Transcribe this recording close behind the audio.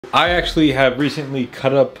I actually have recently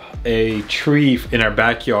cut up a tree in our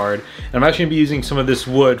backyard, and I'm actually gonna be using some of this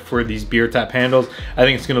wood for these beer tap handles. I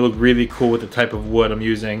think it's gonna look really cool with the type of wood I'm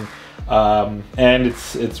using. And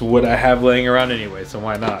it's wood I have laying around anyway, so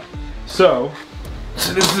why not? So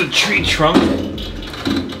this is a tree trunk.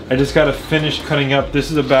 I just gotta finish cutting up. This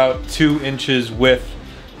is about 2 inches width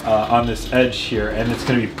on this edge here, and it's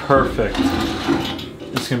gonna be perfect.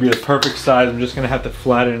 It's gonna be the perfect size. I'm just gonna have to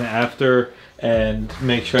flatten it after and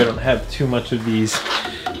make sure I don't have too much of these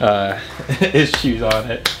issues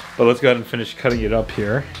on it. But let's go ahead and finish cutting it up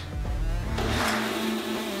here.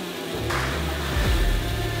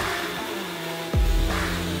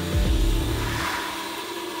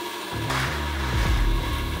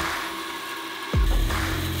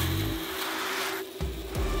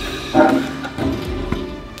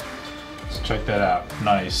 Let's check that out.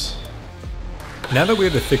 Nice. Now that we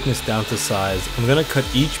have the thickness down to size, I'm going to cut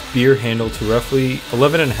each beer handle to roughly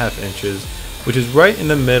 11.5 inches, which is right in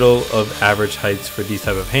the middle of average heights for these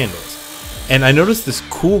type of handles. And I noticed this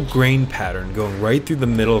cool grain pattern going right through the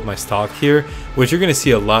middle of my stock here, which you're going to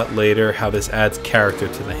see a lot later how this adds character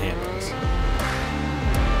to the handles.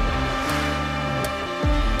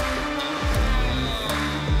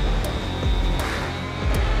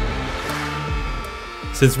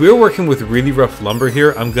 Since we're working with really rough lumber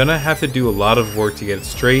here, I'm gonna have to do a lot of work to get it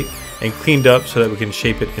straight and cleaned up so that we can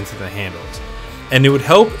shape it into the handles. And it would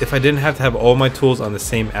help if I didn't have to have all my tools on the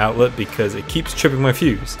same outlet because it keeps tripping my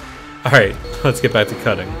fuse. Alright, let's get back to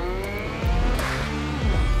cutting.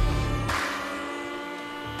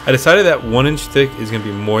 I decided that 1 inch thick is gonna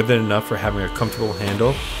be more than enough for having a comfortable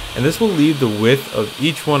handle, and this will leave the width of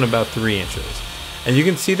each one about 3 inches. And you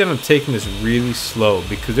can see that I'm taking this really slow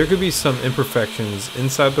because there could be some imperfections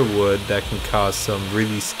inside the wood that can cause some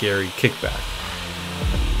really scary kickback.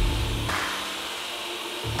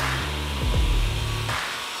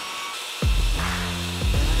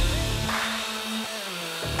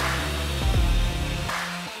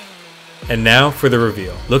 And now for the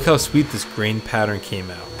reveal. Look how sweet this grain pattern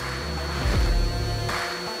came out.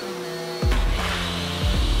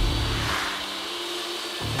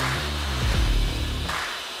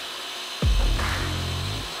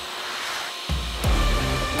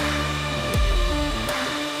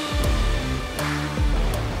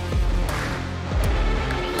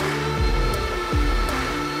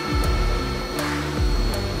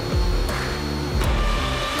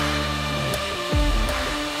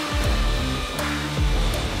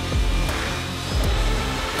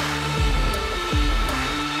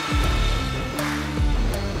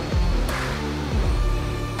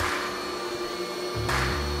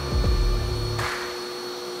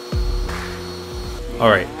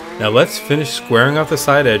 Alright, now let's finish squaring off the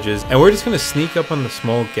side edges, and we're just going to sneak up on the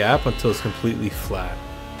small gap until it's completely flat.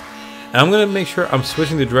 And I'm going to make sure I'm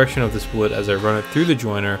switching the direction of this wood as I run it through the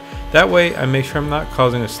joiner. That way I make sure I'm not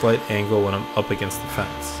causing a slight angle when I'm up against the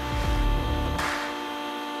fence.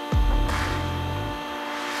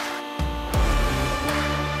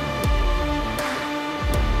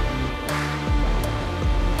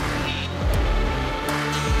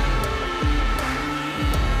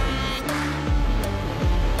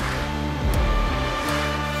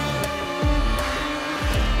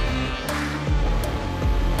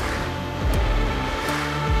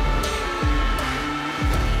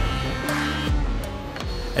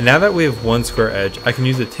 And now that we have one square edge, I can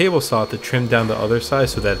use a table saw to trim down the other side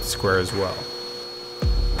so that it's square as well.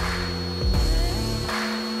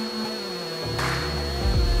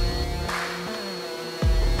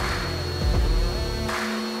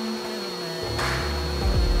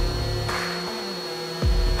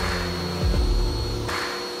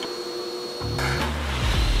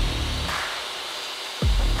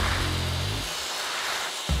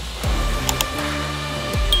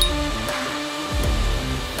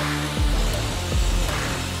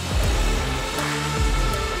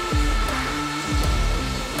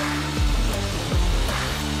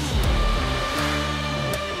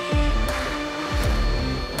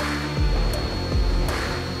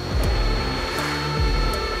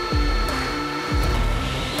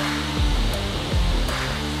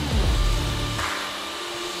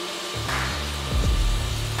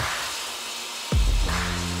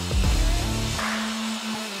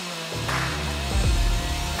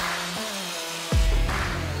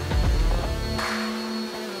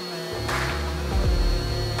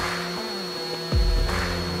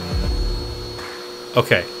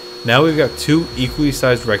 Okay, now we've got 2 equally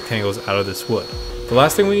sized rectangles out of this wood. The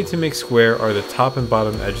last thing we need to make square are the top and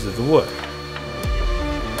bottom edges of the wood.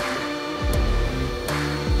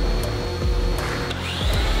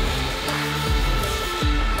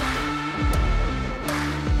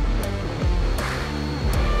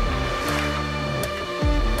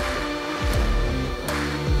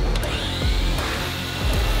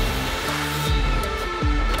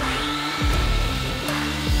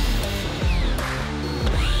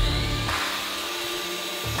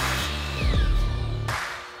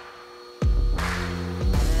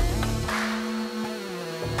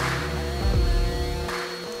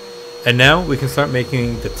 And now we can start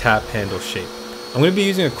making the tap handle shape. I'm going to be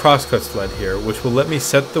using a crosscut sled here, which will let me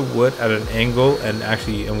set the wood at an angle, and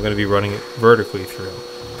actually I'm going to be running it vertically through.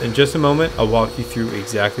 In just a moment, I'll walk you through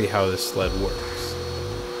exactly how this sled works.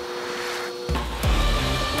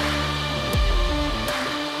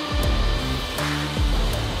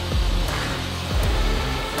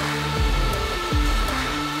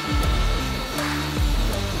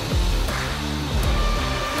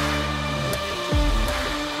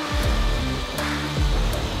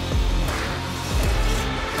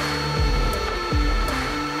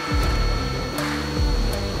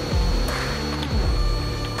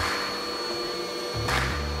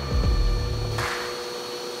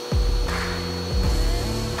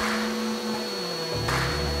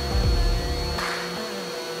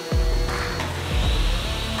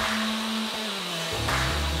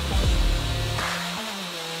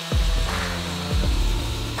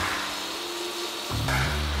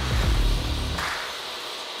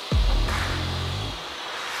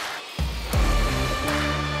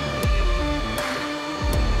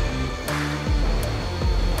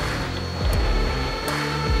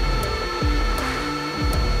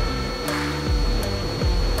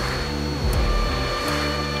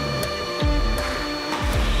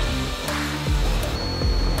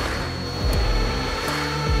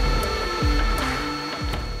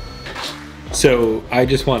 So I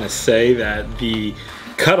just want to say that the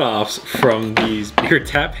cutoffs from these beer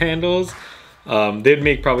tap handles, they'd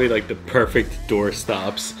make probably like the perfect door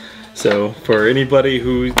stops. So for anybody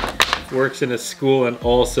who works in a school and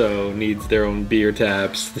also needs their own beer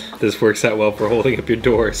taps, this works out well for holding up your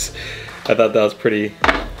doors. I thought that was pretty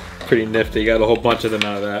nifty. Got a whole bunch of them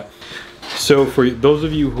out of that. So for those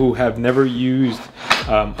of you who have never used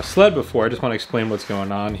a sled before, I just want to explain what's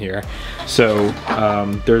going on here. So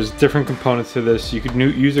there's different components to this. You could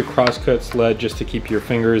use a crosscut sled just to keep your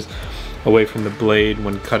fingers away from the blade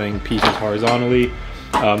when cutting pieces horizontally.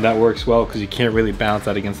 That works well because you can't really bounce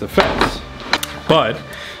that against the fence. But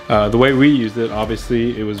the way we used it,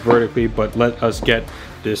 obviously it was vertically, but let us get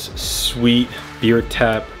this sweet beer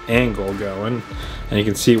tap angle going. And you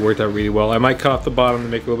can see it worked out really well. I might cut off the bottom to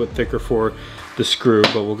make it a little bit thicker for the screw,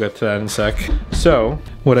 but we'll get to that in a sec. So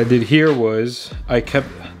what I did here was I kept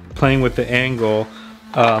playing with the angle,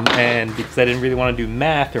 and because I didn't really want to do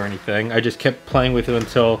math or anything, I just kept playing with it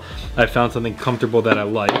until I found something comfortable that I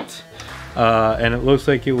liked. And it looks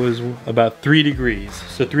like it was about 3 degrees.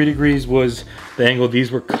 So 3 degrees was the angle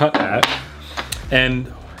these were cut at.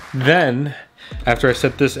 And then after I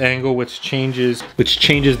set this angle, which changes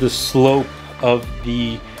the slope of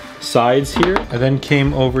the sides here, I then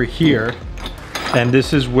came over here, and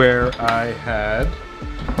this is where I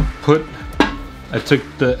took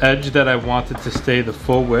the edge that I wanted to stay the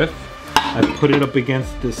full width. I put it up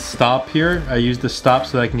against this stop here. I used the stop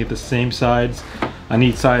so that I can get the same sides on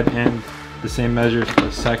each side and the same measures for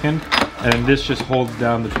the second, and this just holds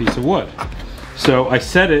down the piece of wood. So I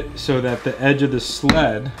set it so that the edge of the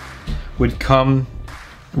sled would come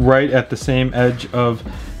right at the same edge of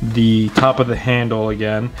the top of the handle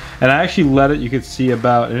again, and I actually let it, you could see,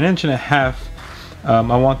 about 1.5 inches. I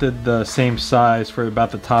wanted the same size for about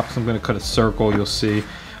the top, so I'm going to cut a circle, you'll see,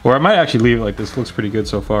 or I might actually leave it like this. Looks pretty good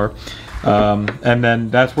so far. And then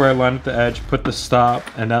that's where I lined up the edge, put the stop,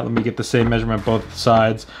 and that let me get the same measurement both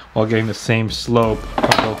sides while getting the same slope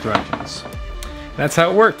from both directions. That's how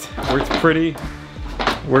it worked.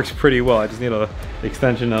 Works pretty well. I just need an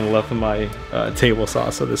extension on the left of my table saw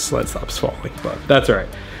so this sled stops falling, but that's all right.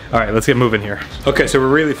 All right, let's get moving here. Okay, so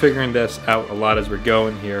we're really figuring this out a lot as we're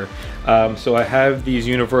going here. So I have these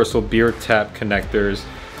universal beer tap connectors,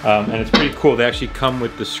 and it's pretty cool. They actually come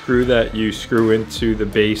with the screw that you screw into the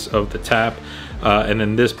base of the tap, and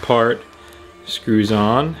then this part screws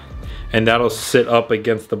on, and that'll sit up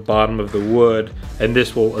against the bottom of the wood, and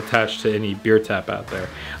this will attach to any beer tap out there.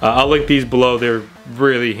 I'll link these below. They're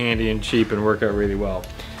really handy and cheap and work out really well.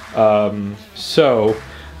 So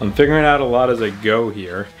I'm figuring out a lot as I go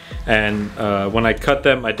here, and when I cut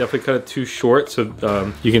them, I definitely cut it too short,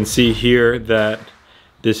 so you can see here that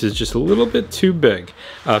this is just a little bit too big.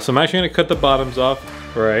 So I'm actually gonna cut the bottoms off,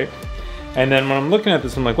 right? And then when I'm looking at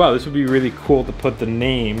this, I'm like, wow, this would be really cool to put the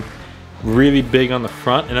name really big on the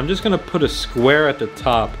front, and I'm just gonna put a square at the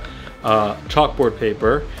top, chalkboard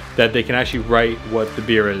paper, that they can actually write what the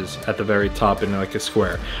beer is at the very top in like a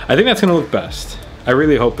square. I think that's gonna look best. I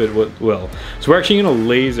really hope it will. So we're actually gonna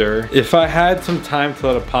laser. If I had some time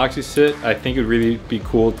to let epoxy sit, I think it would really be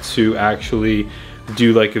cool to actually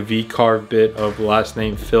do like a V-carve bit of last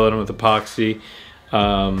name, fill it in with epoxy.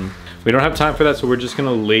 We don't have time for that, so we're just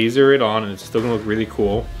gonna laser it on, and it's still gonna look really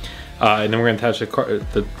cool. And then we're gonna attach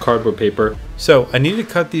the cardboard paper. So I need to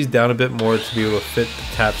cut these down a bit more to be able to fit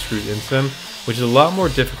the tap screws into them, which is a lot more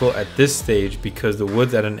difficult at this stage because the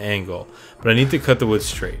wood's at an angle, but I need to cut the wood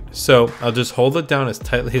straight. So I'll just hold it down as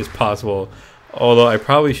tightly as possible, although I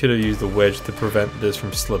probably should have used a wedge to prevent this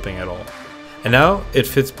from slipping at all. And now it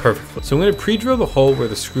fits perfectly. So I'm going to pre-drill the hole where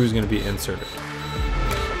the screw is going to be inserted.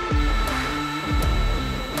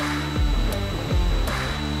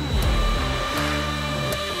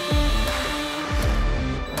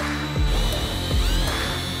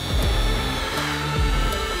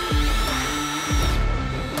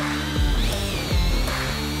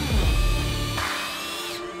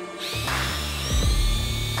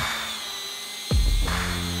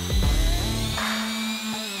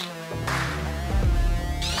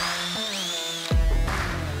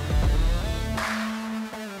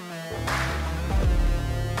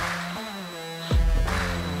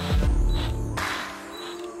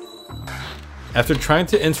 After trying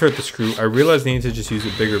to insert the screw, I realized I needed to just use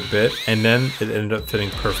a bigger bit, and then it ended up fitting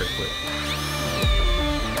perfectly.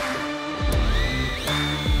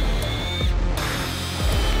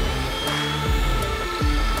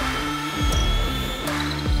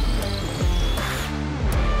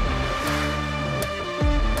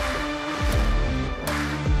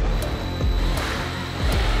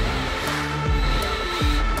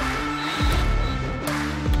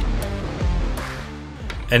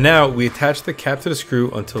 And now we attach the cap to the screw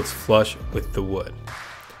until it's flush with the wood.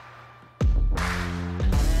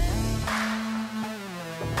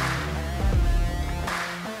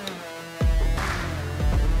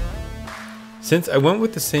 Since I went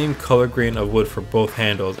with the same color grain of wood for both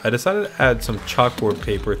handles, I decided to add some chalkboard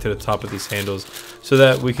paper to the top of these handles so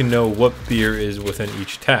that we can know what beer is within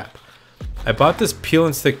each tap. I bought this peel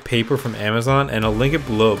and stick paper from Amazon, and I'll link it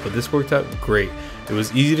below, but this worked out great. It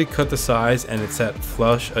was easy to cut the size and it sat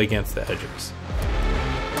flush against the edges.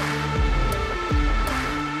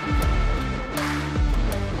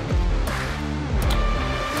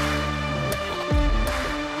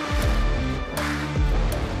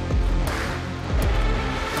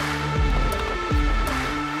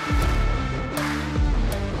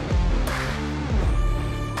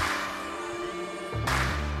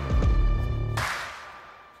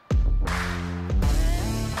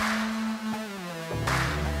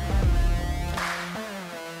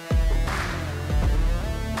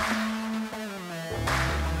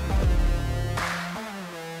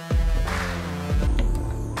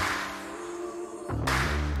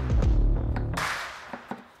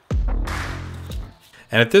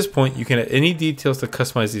 And at this point, you can add any details to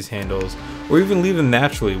customize these handles, or even leave them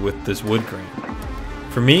naturally with this wood grain.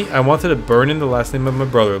 For me, I wanted to burn in the last name of my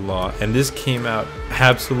brother-in-law, and this came out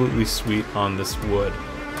absolutely sweet on this wood.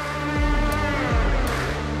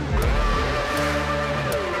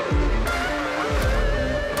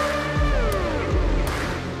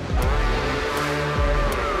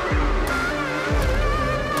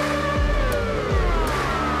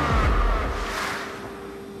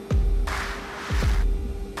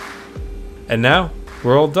 And now,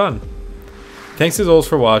 we're all done. Thanks as always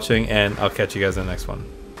for watching, and I'll catch you guys in the next one.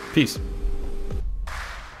 Peace.